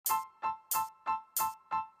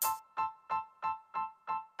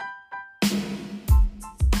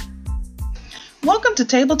Welcome to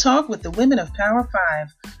Table Talk with the Women of Power 5,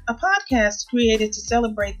 a podcast created to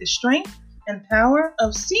celebrate the strength and power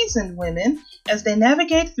of seasoned women as they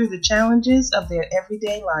navigate through the challenges of their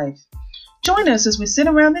everyday life. Join us as we sit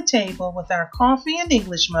around the table with our coffee and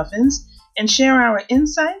English muffins and share our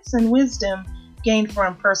insights and wisdom gained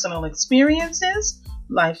from personal experiences,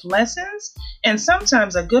 life lessons, and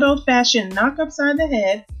sometimes a good old-fashioned knock upside the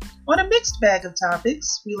head on a mixed bag of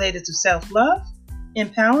topics related to self-love,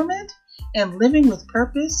 empowerment, and living with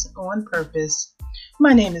purpose on purpose.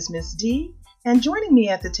 My name is Miss D, and joining me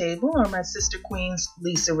at the table are my sister queens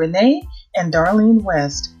Lisa Renee and Darlene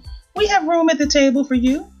West. We have room at the table for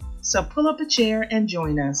you, so pull up a chair and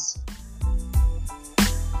join us.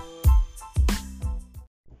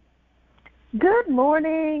 Good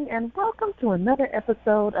morning, and welcome to another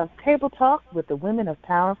episode of Table Talk with the Women of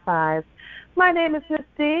Power 5. My name is Miss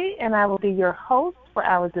D, and I will be your host for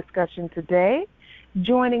our discussion today.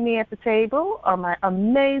 Joining me at the table are my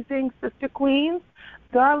amazing sister queens,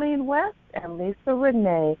 Darlene West and Lisa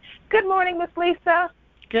Renee. Good morning, Miss Lisa.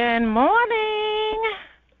 Good morning.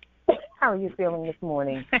 How are you feeling this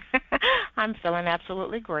morning? I'm feeling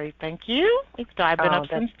absolutely great, thank you. I've been up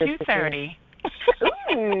since 2:30.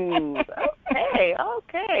 Ooh,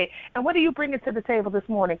 okay. And what are you bringing to the table this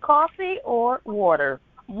morning, coffee or water?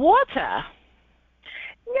 Water.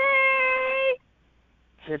 Yay!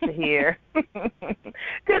 Good to hear.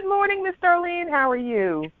 Good morning, Miss Darlene. How are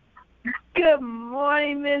you? Good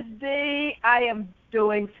morning, Miss D. I am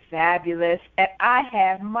doing fabulous, and I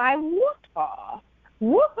have my water.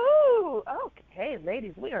 Woohoo! Okay,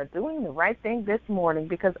 ladies, we are doing the right thing this morning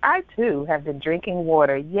because I, too, have been drinking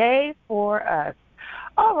water. Yay for us.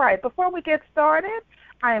 All right, before we get started,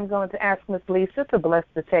 I am going to ask Miss Lisa to bless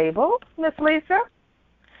the table. Miss Lisa?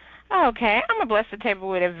 Okay, I'm going to bless the table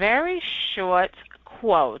with a very short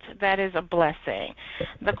quote that is a blessing.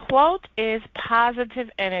 The quote is positive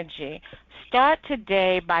energy. Start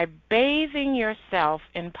today by bathing yourself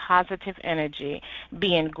in positive energy.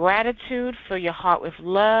 Be in gratitude, fill your heart with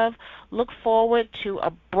love. Look forward to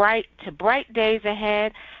bright days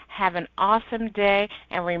ahead. Have an awesome day,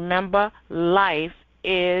 and remember, life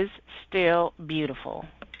is still beautiful.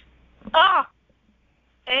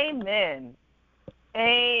 Amen.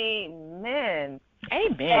 Amen.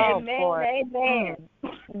 Amen. Amen.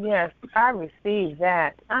 Yes, I received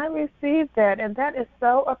that. And that is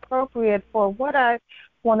so appropriate for what I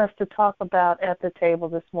want us to talk about at the table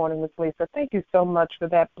this morning, Ms. Lisa. Thank you so much for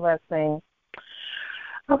that blessing.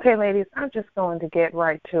 Okay, ladies, I'm just going to get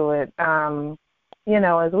right to it.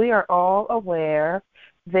 As we are all aware,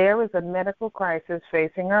 there is a medical crisis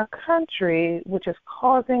facing our country, which is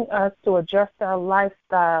causing us to adjust our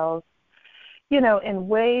lifestyles in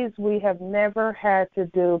ways we have never had to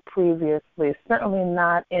do previously, certainly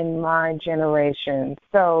not in my generation.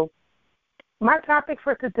 So my topic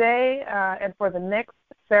for today and for the next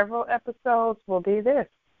several episodes will be this.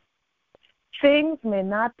 Things may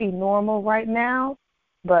not be normal right now,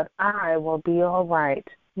 but I will be all right.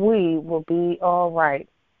 We will be all right.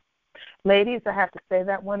 Ladies, I have to say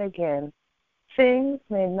that one again. Things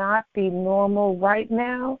may not be normal right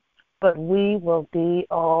now, but we will be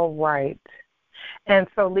all right. And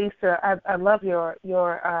so, Lisa, I love your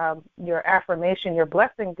affirmation, your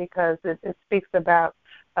blessing, because it speaks about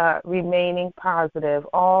remaining positive.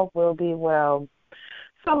 All will be well.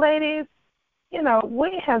 So, ladies,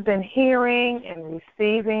 we have been hearing and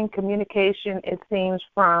receiving communication, it seems,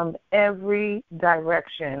 from every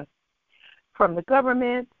direction, from the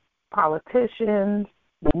government, politicians,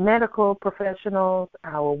 the medical professionals,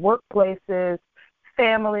 our workplaces,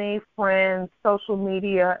 family, friends, social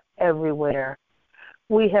media, everywhere.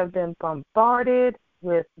 We have been bombarded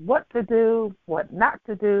with what to do, what not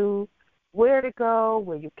to do, where to go,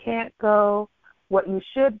 where you can't go, what you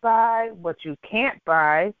should buy, what you can't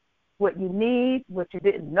buy, what you need, what you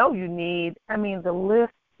didn't know you need. I mean, the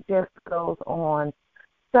list just goes on.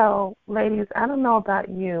 So, ladies, I don't know about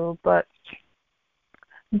you, but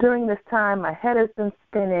during this time, my head has been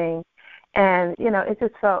spinning, and, it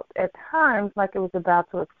just felt at times like it was about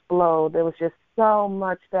to explode. There was just so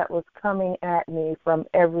much that was coming at me from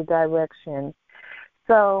every direction.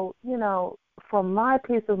 So, for my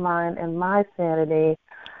peace of mind and my sanity,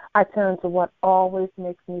 I turned to what always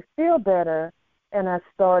makes me feel better, and I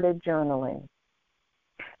started journaling.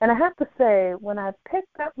 And I have to say, when I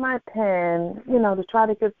picked up my pen, to try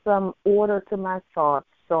to get some order to my thoughts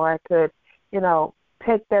so I could,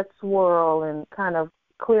 take that swirl and kind of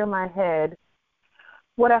clear my head,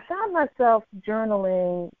 what I found myself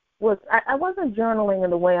journaling was I wasn't journaling in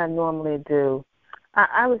the way I normally do.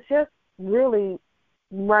 I was just really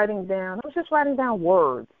writing down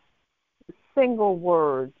words, single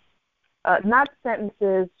words, not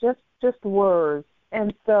sentences, just words.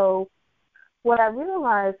 And so what I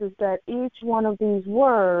realized is that each one of these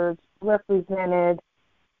words represented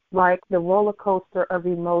like the roller coaster of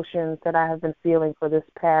emotions that I have been feeling for this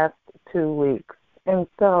past 2 weeks. And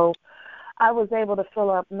so I was able to fill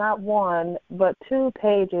up not one, but 2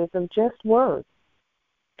 pages of just words.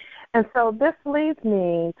 And so this leads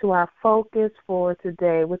me to our focus for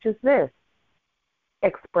today, which is this: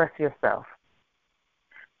 express yourself.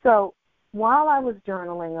 So while I was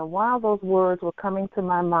journaling and while those words were coming to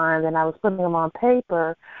my mind and I was putting them on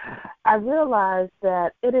paper, I realized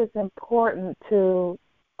that it is important to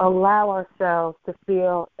allow ourselves to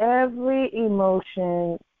feel every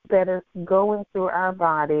emotion that is going through our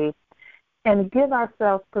body and give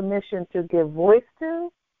ourselves permission to give voice to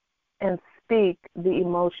and speak the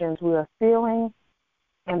emotions we are feeling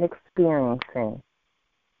and experiencing.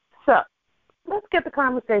 So let's get the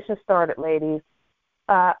conversation started, ladies.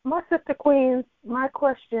 My sister queens, my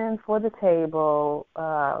question for the table,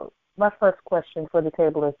 my first question for the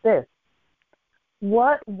table is this: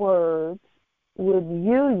 what words would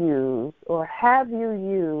you use or have you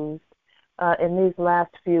used in these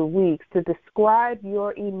last few weeks to describe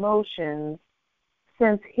your emotions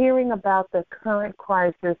since hearing about the current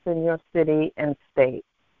crisis in your city and state?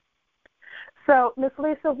 So, Ms.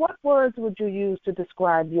 Lisa, what words would you use to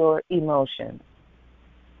describe your emotions?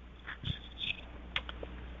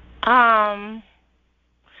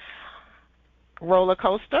 Roller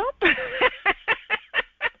coaster.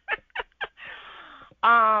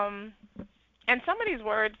 And some of these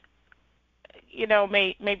words,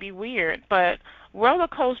 may be weird, but roller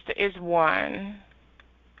coaster is one.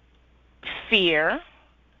 Fear,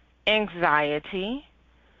 anxiety,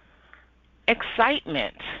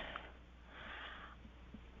 excitement,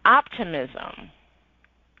 optimism,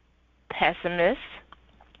 pessimist.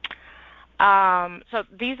 So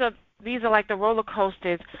these are like the roller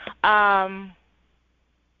coasters.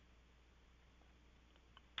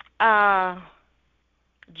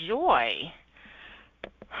 Joy,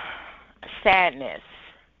 sadness,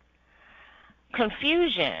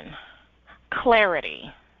 confusion,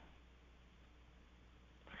 clarity.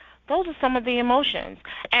 Those are some of the emotions.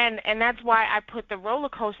 And that's why I put the roller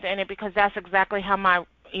coaster in it, because that's exactly how my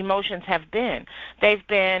emotions have been. They've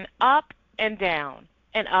been up and down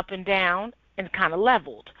and up and down and kind of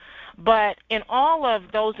leveled. But in all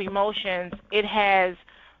of those emotions, it has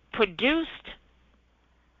produced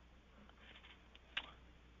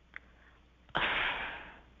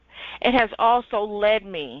it has also led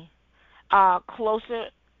me closer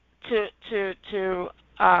to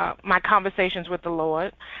my conversations with the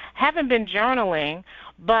Lord. Haven't been journaling,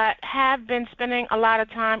 but have been spending a lot of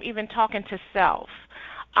time even talking to self.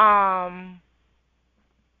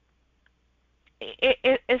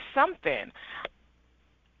 It's something.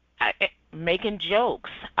 Making jokes,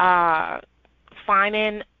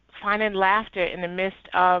 finding laughter in the midst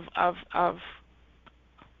of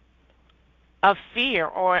fear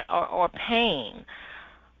or pain,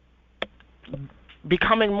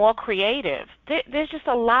 becoming more creative. There's just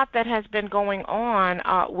a lot that has been going on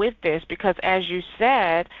with this, because as you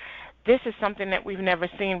said, this is something that we've never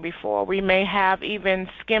seen before. We may have even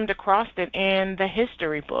skimmed across it in the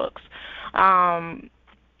history books.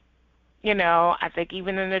 I think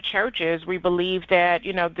even in the churches, we believe that,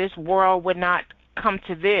 this world would not come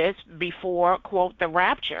to this before, quote, the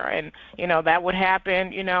rapture. And, that would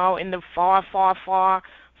happen, in the far, far, far,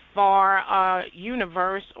 far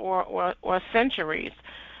universe or centuries.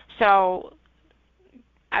 So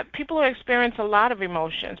people experience a lot of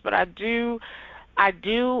emotions, but I do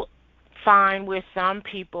find where some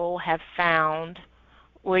people have found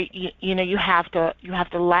where you have to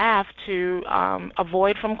laugh to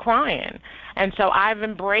avoid from crying. And so I've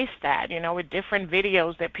embraced that, with different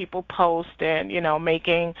videos that people post and,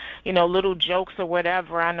 making, little jokes or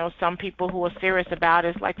whatever. I know some people who are serious about it.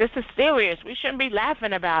 It's like, this is serious. We shouldn't be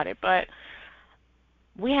laughing about it, but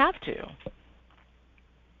we have to.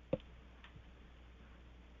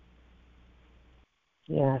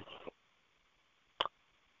 Yes.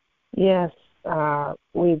 Yes,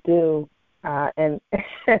 we do. And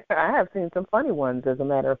I have seen some funny ones, as a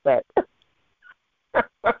matter of fact.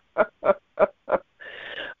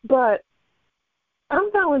 But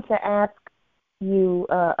I'm going to ask you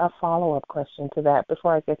a follow-up question to that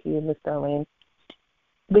before I get to you, Ms. Darlene,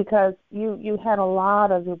 because you had a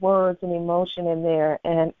lot of words and emotion in there,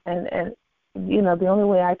 and the only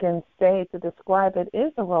way I can say to describe it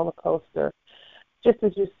is a roller coaster, just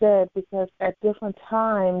as you said, because at different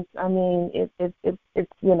times, I mean, it's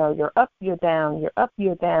you're up, you're down, you're up,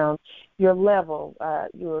 you're down, you're level,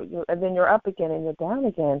 you're and then you're up again and you're down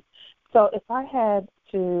again. So if I had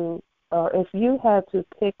to or if you had to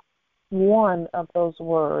pick one of those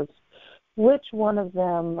words, which one of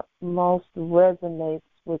them most resonates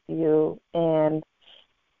with you, and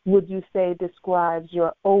would you say describes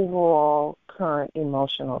your overall current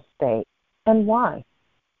emotional state, and why?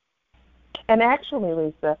 And actually,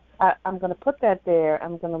 Lisa, I'm going to put that there.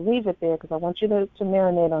 I'm going to leave it there because I want you to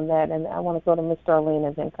marinate on that, and I want to go to Miss Darlene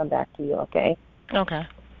and then come back to you, okay? Okay.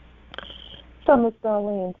 So, Miss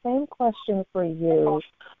Darlene, same question for you.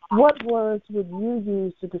 What words would you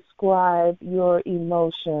use to describe your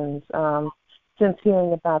emotions since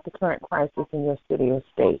hearing about the current crisis in your city or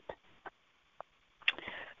state?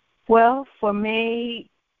 Well, for me,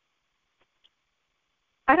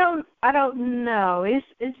 I don't know.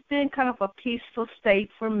 It's been kind of a peaceful state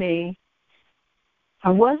for me. I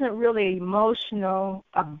wasn't really emotional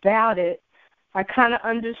about it. I kind of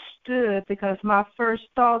understood because my first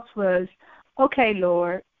thoughts was, okay,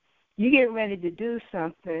 Lord, you getting ready to do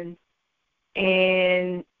something,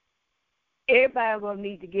 and everybody will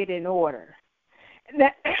need to get in order. And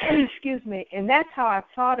that, excuse me, and that's how I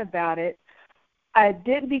thought about it. I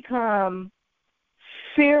didn't become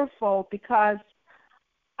fearful because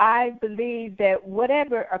I believe that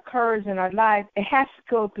whatever occurs in our life, it has to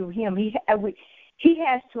go through Him. He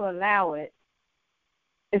has to allow it,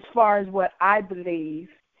 as far as what I believe,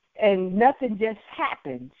 and nothing just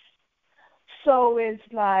happens. So it's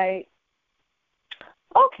like,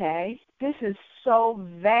 okay, this is so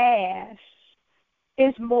vast.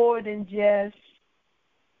 It's more than just,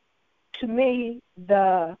 to me,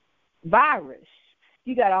 the virus.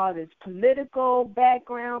 You got all this political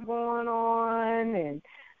background going on and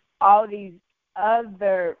all these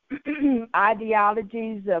other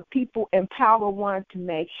ideologies of people in power want to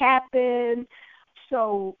make happen.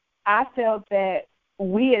 So I felt that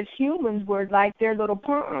we as humans were like their little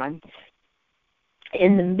pawns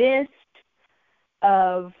in the midst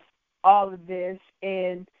of all of this,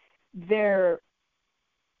 and their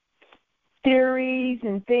theories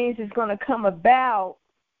and things is going to come about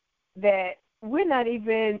that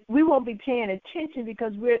we won't be paying attention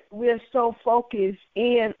because we're so focused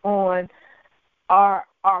in on our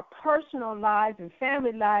personal lives and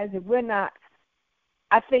family lives, and we're not.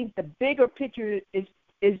 I think the bigger picture is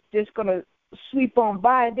just going to sweep on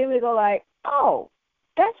by, and then we go like, oh,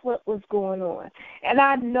 that's what was going on. And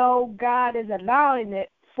I know God is allowing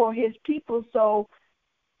it for His people, so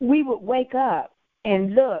we would wake up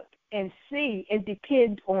and look and see and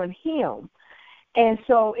depend on Him. And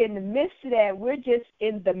so in the midst of that, we're just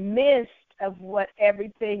in the midst of what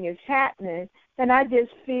everything is happening, and I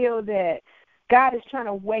just feel that God is trying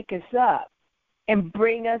to wake us up and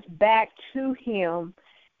bring us back to Him,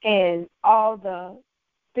 and all the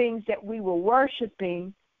things that we were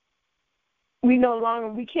worshiping, we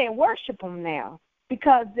can't worship them now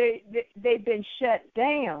because they've been shut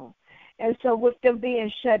down. And so with them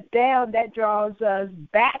being shut down, that draws us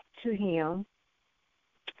back to Him.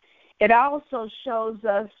 It also shows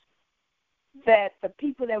us that the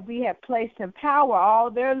people that we have placed in power,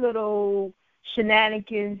 all their little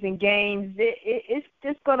shenanigans and games, it's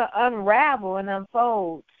just going to unravel and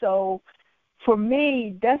unfold. So for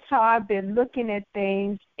me, that's how I've been looking at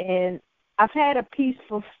things, and I've had a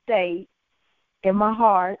peaceful state in my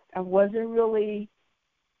heart. I wasn't really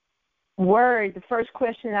worried. The first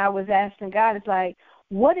question I was asking God is like,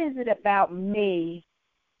 what is it about me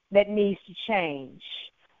that needs to change?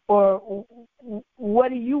 Or what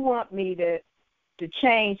do you want me to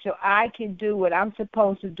change so I can do what I'm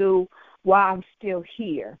supposed to do while I'm still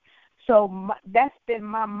here? So that's been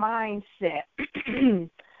my mindset.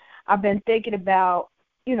 I've been thinking about,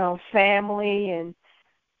 family, and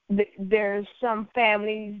there's some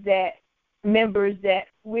families members that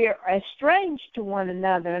we're estranged to one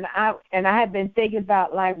another, and I have been thinking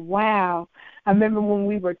about, like, wow, I remember when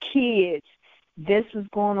we were kids, this was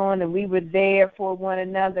going on and we were there for one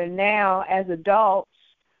another. Now as adults,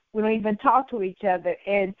 we don't even talk to each other,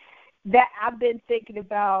 and that I've been thinking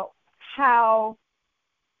about how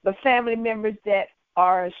the family members that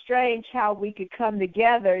are estranged, how we could come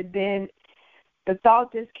together. Then the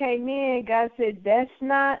thought just came in. God said,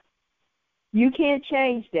 you can't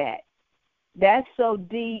change that. That's so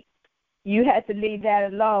deep. You have to leave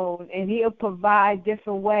that alone, and He'll provide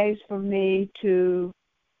different ways for me to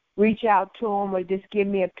reach out to Him or just give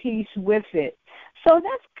me a peace with it. So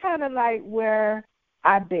that's kind of like where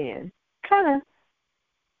I've been, kind of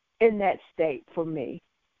in that state for me.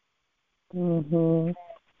 Mhm.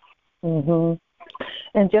 Mhm.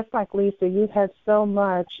 And just like Lisa, you had so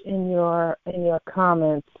much in your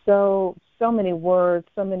comments, so many words,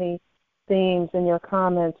 so many themes in your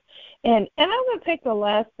comments. And I'm going to take the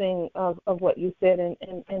last thing of what you said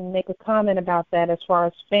and make a comment about that as far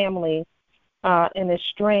as family and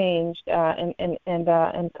estranged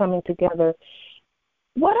and coming together.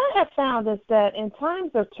 What I have found is that in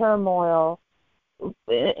times of turmoil,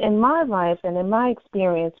 in my life and in my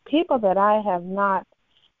experience, people that I have not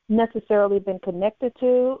necessarily been connected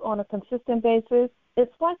to on a consistent basis,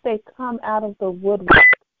 it's like they come out of the woodwork,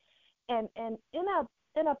 and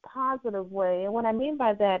in a positive way. And what I mean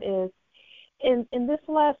by that is, in this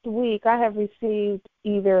last week, I have received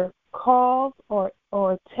either calls or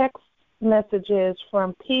text messages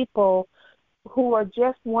from people who are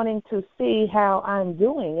just wanting to see how I'm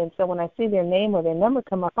doing. And so when I see their name or their number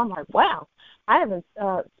come up, I'm like, wow, I haven't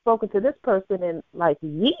spoken to this person in like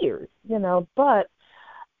years, But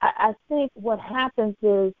I think what happens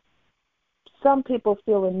is some people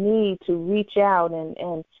feel a need to reach out and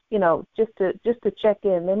just to check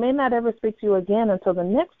in. They may not ever speak to you again until the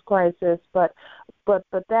next crisis, but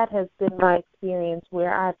that has been my experience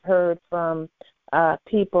where I've heard from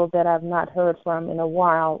people that I've not heard from in a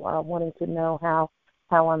while, wanting to know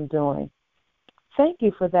how I'm doing. Thank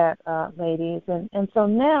you for that, ladies. And so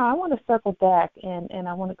now I want to circle back and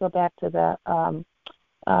I want to go back to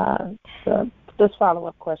this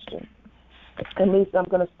follow-up question. At least I'm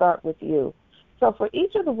going to start with you. So for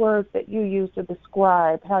each of the words that you use to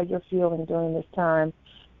describe how you're feeling during this time,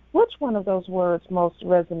 which one of those words most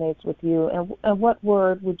resonates with you, and what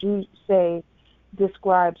word would you say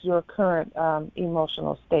describes your current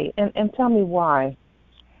emotional state? And tell me why.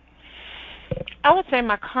 I would say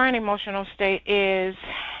my current emotional state is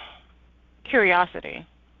curiosity.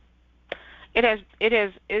 It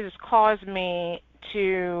has caused me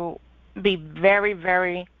to be very,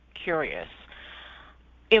 very curious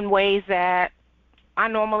in ways that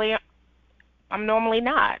I'm normally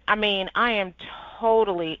not. I mean, I am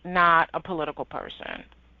totally not a political person.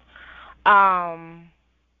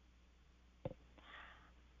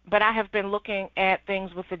 But I have been looking at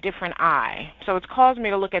things with a different eye. So it's caused me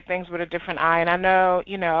to look at things with a different eye. And I know,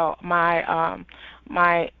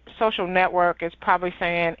 my social network is probably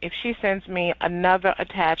saying if she sends me another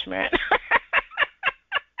attachment.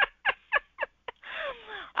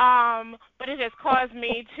 But it has caused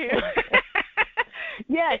me to.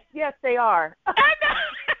 Yes, they are.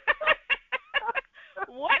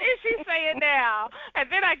 What is she saying now? And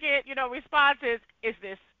then I get, responses. Is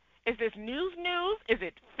this news? Is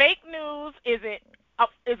it fake news? Is it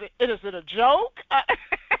a joke?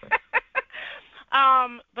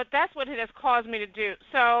 But that's what it has caused me to do.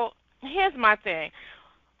 So here's my thing.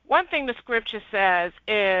 One thing the scripture says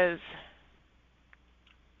is,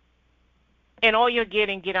 in all you're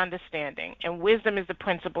getting, get understanding, and wisdom is the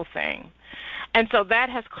principal thing. And so that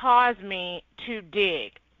has caused me to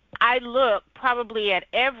dig. I look probably at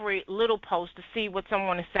every little post to see what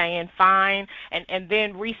someone is saying, fine, and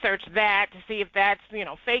then research that to see if that's,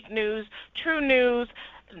 fake news, true news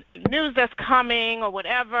that's coming or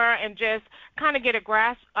whatever, and just kind of get a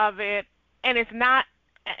grasp of it. And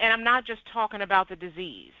I'm not just talking about the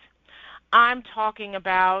disease. I'm talking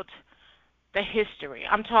about the history.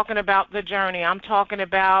 I'm talking about the journey. I'm talking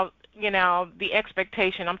about, the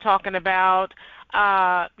expectation. I'm talking about,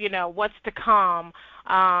 what's to come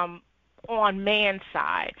on man's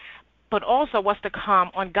side, but also what's to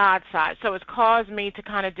come on God's side. So it's caused me to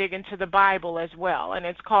kind of dig into the Bible as well, and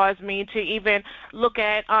it's caused me to even look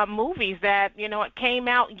at movies that, it came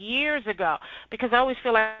out years ago, because I always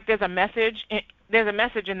feel like there's a message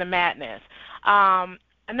in the madness.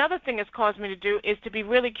 Another thing it's caused me to do is to be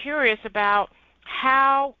really curious about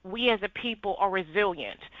how we as a people are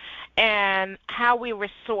resilient, and how we're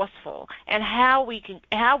resourceful, and how we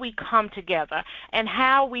come together, and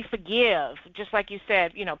how we forgive. Just like you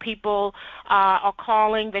said, people are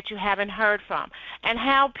calling that you haven't heard from, and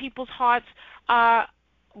how people's hearts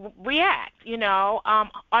react.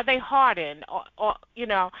 Are they hardened, or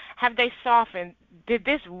have they softened? Did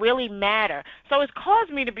this really matter? So it's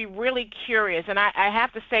caused me to be really curious, and I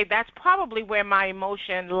have to say that's probably where my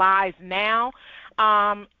emotion lies now.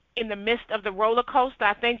 In the midst of the roller coaster,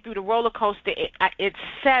 I think through the roller coaster, it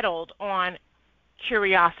settled on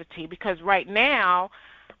curiosity, because right now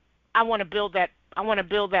I want to build that. I want to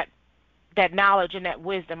build that knowledge and that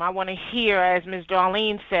wisdom. I want to hear, as Ms.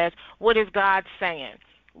 Darlene says, what is God saying?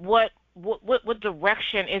 What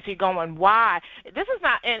direction is He going? Why? This is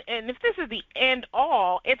not, and if this is the end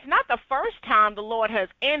all, it's not the first time the Lord has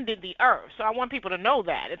ended the earth. So I want people to know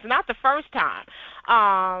that it's not the first time.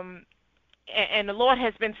 And the Lord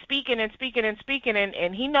has been speaking and speaking and speaking,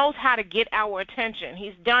 and He knows how to get our attention.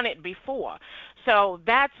 He's done it before. So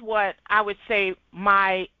that's what I would say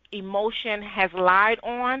my emotion has lied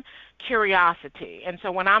on, curiosity. And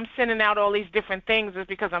so when I'm sending out all these different things, it's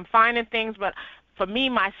because I'm finding things, but for me,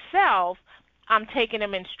 myself, I'm taking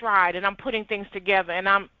them in stride and I'm putting things together and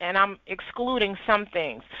I'm excluding some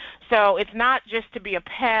things. So it's not just to be a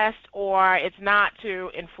pest or it's not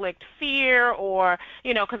to inflict fear or,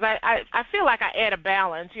 because I feel like I add a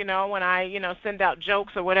balance, when I, send out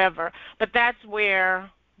jokes or whatever. But that's where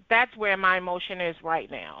my emotion is right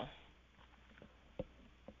now.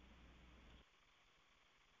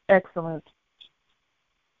 Excellent.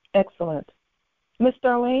 Excellent. Ms.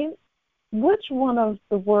 Darlene, which one of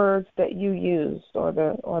the words that you used or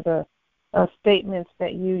the statements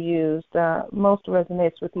that you used most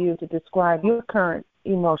resonates with you to describe your current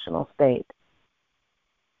emotional state?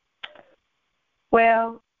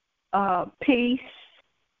 Well, peace,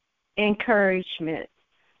 encouragement.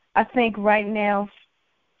 I think right now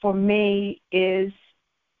for me is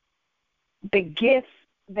the gift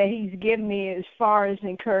that he's given me as far as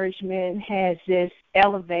encouragement has just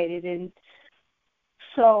elevated. And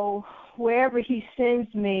so wherever he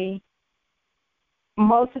sends me,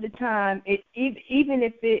 most of the time, even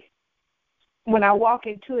if when I walk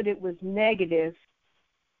into it, it was negative,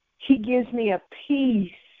 he gives me a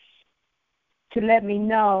peace to let me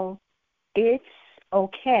know it's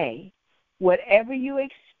okay. Whatever you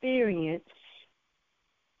experience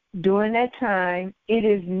during that time, it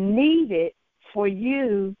is needed for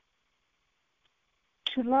you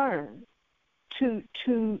to learn, to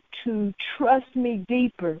trust me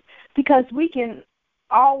deeper, because we can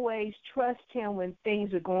always trust him when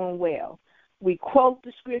things are going well. We quote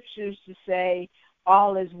the scriptures to say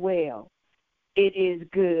all is well. It is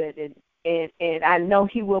good, and I know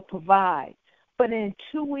he will provide. But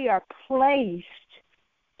until we are placed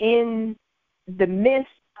in the midst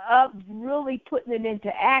of really putting it into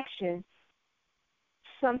action,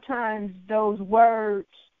 sometimes those words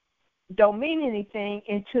don't mean anything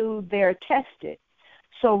until they're tested.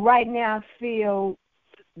 So right now I feel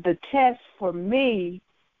the test for me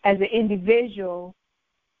as an individual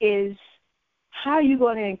is how are you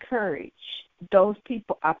going to encourage those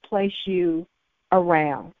people I place you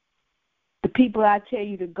around, the people I tell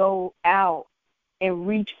you to go out and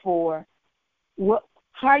reach for.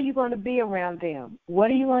 How are you going to be around them?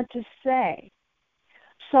 What are you going to say?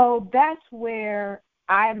 So that's where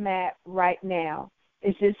I'm at right now.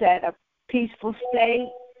 It's just at a peaceful state,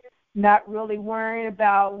 not really worrying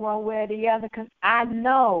about one way or the other, because I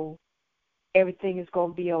know everything is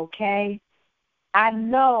going to be okay. I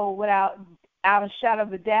know without a shadow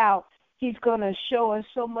of a doubt, he's going to show us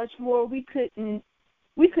so much more. We couldn't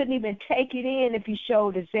even take it in if he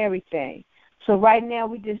showed us everything. So right now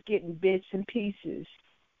we're just getting bits and pieces.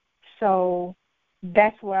 So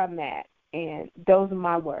that's where I'm at, and those are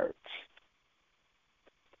my words.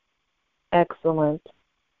 Excellent.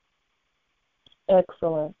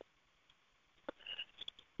 Excellent.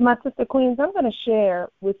 My sister Queens, I'm going to share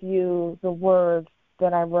with you the words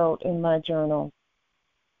that I wrote in my journal.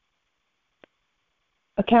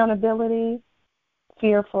 Accountability,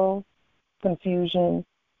 fearful, confusion,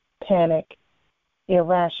 panic,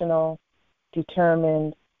 irrational,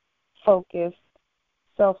 determined, focused,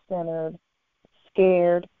 self-centered,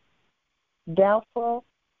 scared, doubtful,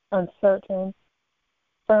 uncertain,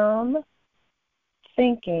 firm,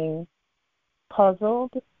 thinking,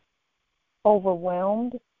 puzzled,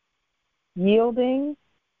 overwhelmed, yielding,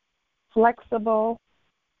 flexible,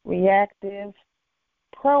 reactive,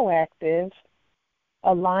 proactive,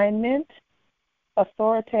 alignment,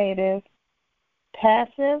 authoritative,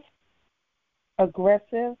 passive,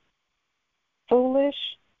 aggressive, foolish,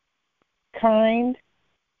 kind,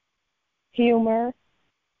 humor,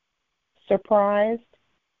 surprised,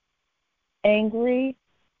 angry,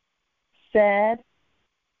 sad,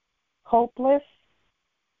 hopeless,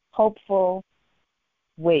 hopeful,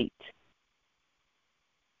 wait.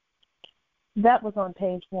 That was on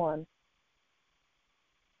page 1.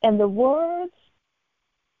 And the words,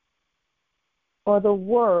 or the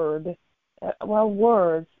word,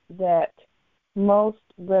 words that most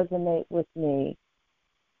resonate with me,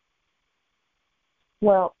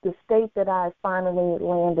 well, the state that I finally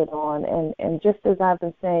landed on, and just as I've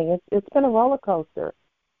been saying, it's been a roller coaster.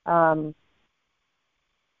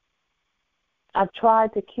 I've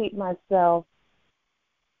tried to keep myself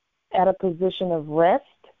at a position of rest.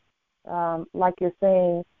 Like you're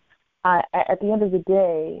saying, at the end of the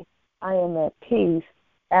day, I am at peace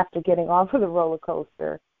after getting off of the roller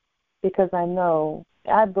coaster, because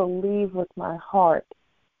I believe with my heart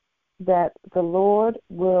that the Lord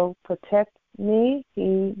will protect me.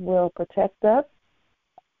 He will protect us.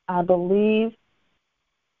 I believe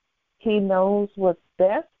He knows what's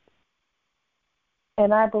best.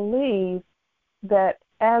 And I believe that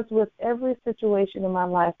as with every situation in my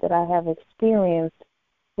life that I have experienced,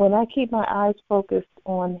 when I keep my eyes focused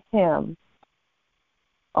on Him,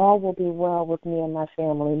 all will be well with me and my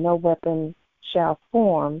family. No weapon shall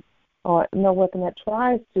form, or no weapon that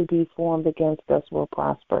tries to be formed against us will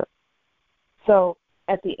prosper. So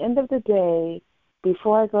at the end of the day,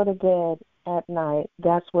 before I go to bed at night,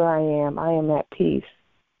 that's where I am. I am at peace.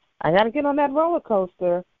 I got to get on that roller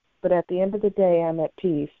coaster, but at the end of the day, I'm at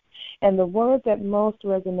peace. And the word that most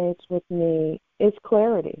resonates with me is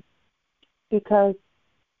clarity, because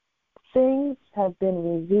things have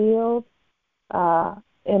been revealed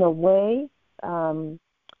in a way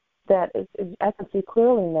that I can see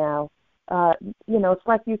clearly now. It's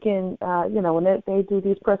like you can, when they do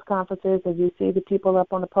these press conferences and you see the people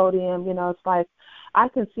up on the podium, it's like I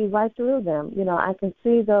can see right through them. I can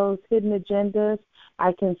see those hidden agendas.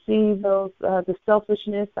 I can see those, the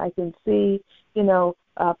selfishness. I can see,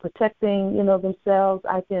 protecting, themselves.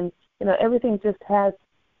 I can, everything just has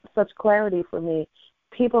such clarity for me.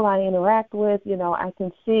 People I interact with, I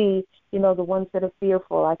can see, the ones that are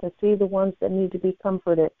fearful. I can see the ones that need to be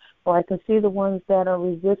comforted, or I can see the ones that are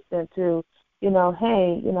resistant to,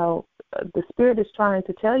 hey, the Spirit is trying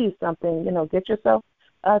to tell you something, get yourself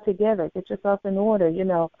together, get yourself in order,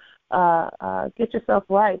 get yourself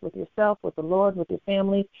right with yourself, with the Lord, with your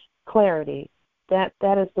family. Clarity. That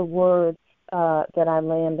is the word that I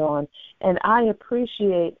land on. And I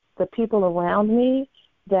appreciate the people around me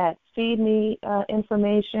that feed me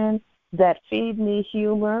information, that feed me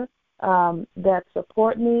humor, that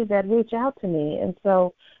support me, that reach out to me. And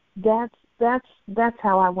so that's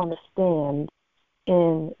how I want to stand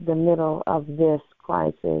in the middle of this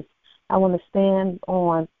crisis. I want to stand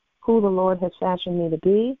on who the Lord has fashioned me to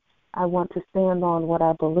be. I want to stand on what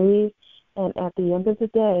I believe. And at the end of the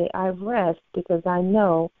day, I rest because I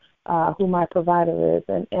know who my provider is.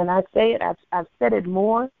 And I say it, I've said it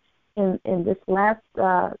more in this last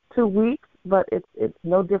 2 weeks, but it's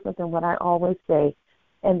no different than what I always say.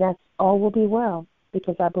 And that's all will be well,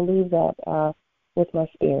 because I believe that with my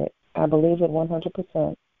spirit. I believe it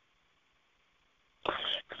 100%.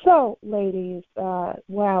 So, ladies,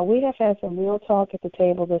 wow, we have had some real talk at the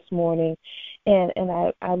table this morning, and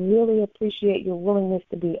I really appreciate your willingness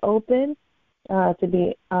to be open, to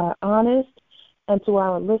be honest. And to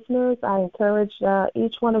our listeners, I encourage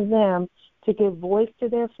each one of them to give voice to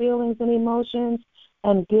their feelings and emotions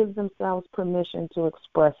and give themselves permission to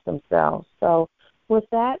express themselves. So with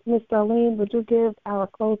that, Ms. Darlene, would you give our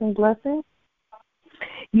closing blessing?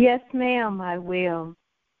 Yes, ma'am, I will.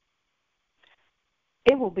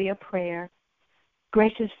 It will be a prayer.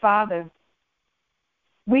 Gracious Father,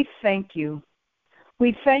 we thank you.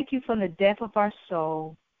 We thank you from the depth of our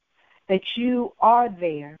soul that you are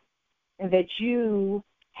there and that you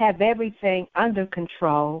have everything under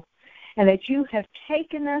control and that you have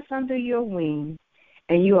taken us under your wing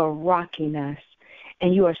and you are rocking us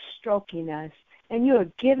and you are stroking us and you are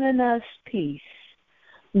giving us peace.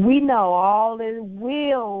 We know all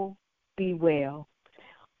will be well.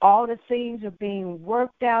 All the things are being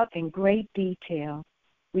worked out in great detail.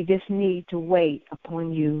 We just need to wait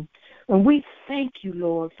upon you. And we thank you,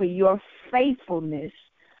 Lord, for your faithfulness.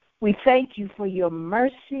 We thank you for your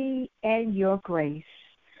mercy and your grace.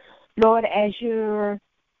 Lord, as your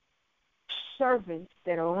servants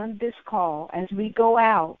that are on this call, as we go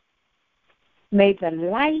out, may the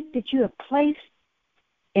light that you have placed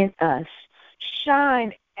in us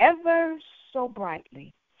shine ever so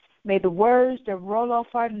brightly. May the words that roll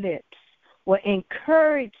off our lips will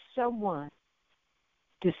encourage someone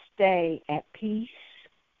to stay at peace,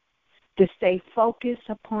 to stay focused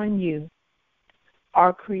upon you,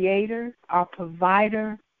 our Creator, our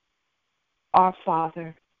Provider, our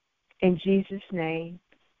Father. In Jesus' name,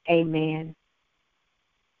 amen.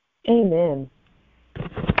 Amen.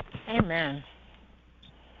 Amen.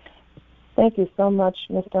 Thank you so much,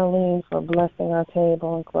 Ms. Darlene, for blessing our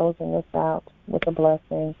table and closing us out with a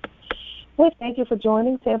blessing. We thank you for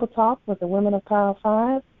joining Table Talk with the Women of Power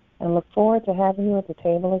 5 and look forward to having you at the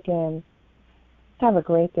table again. Have a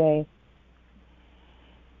great day.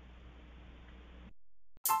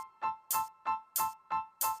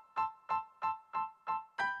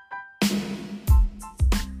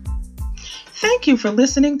 Thank you for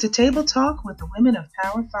listening to Table Talk with the Women of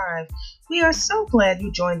Power 5. We are so glad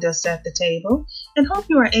you joined us at the table and hope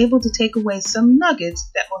you are able to take away some nuggets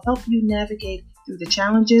that will help you navigate through the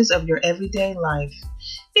challenges of your everyday life.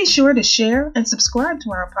 Be sure to share and subscribe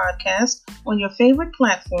to our podcast on your favorite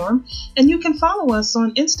platform, and you can follow us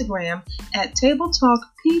on Instagram at Table Talk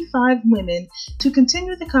P5 Women to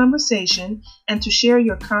continue the conversation and to share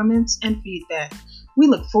your comments and feedback. We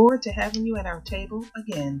look forward to having you at our table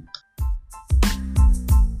again.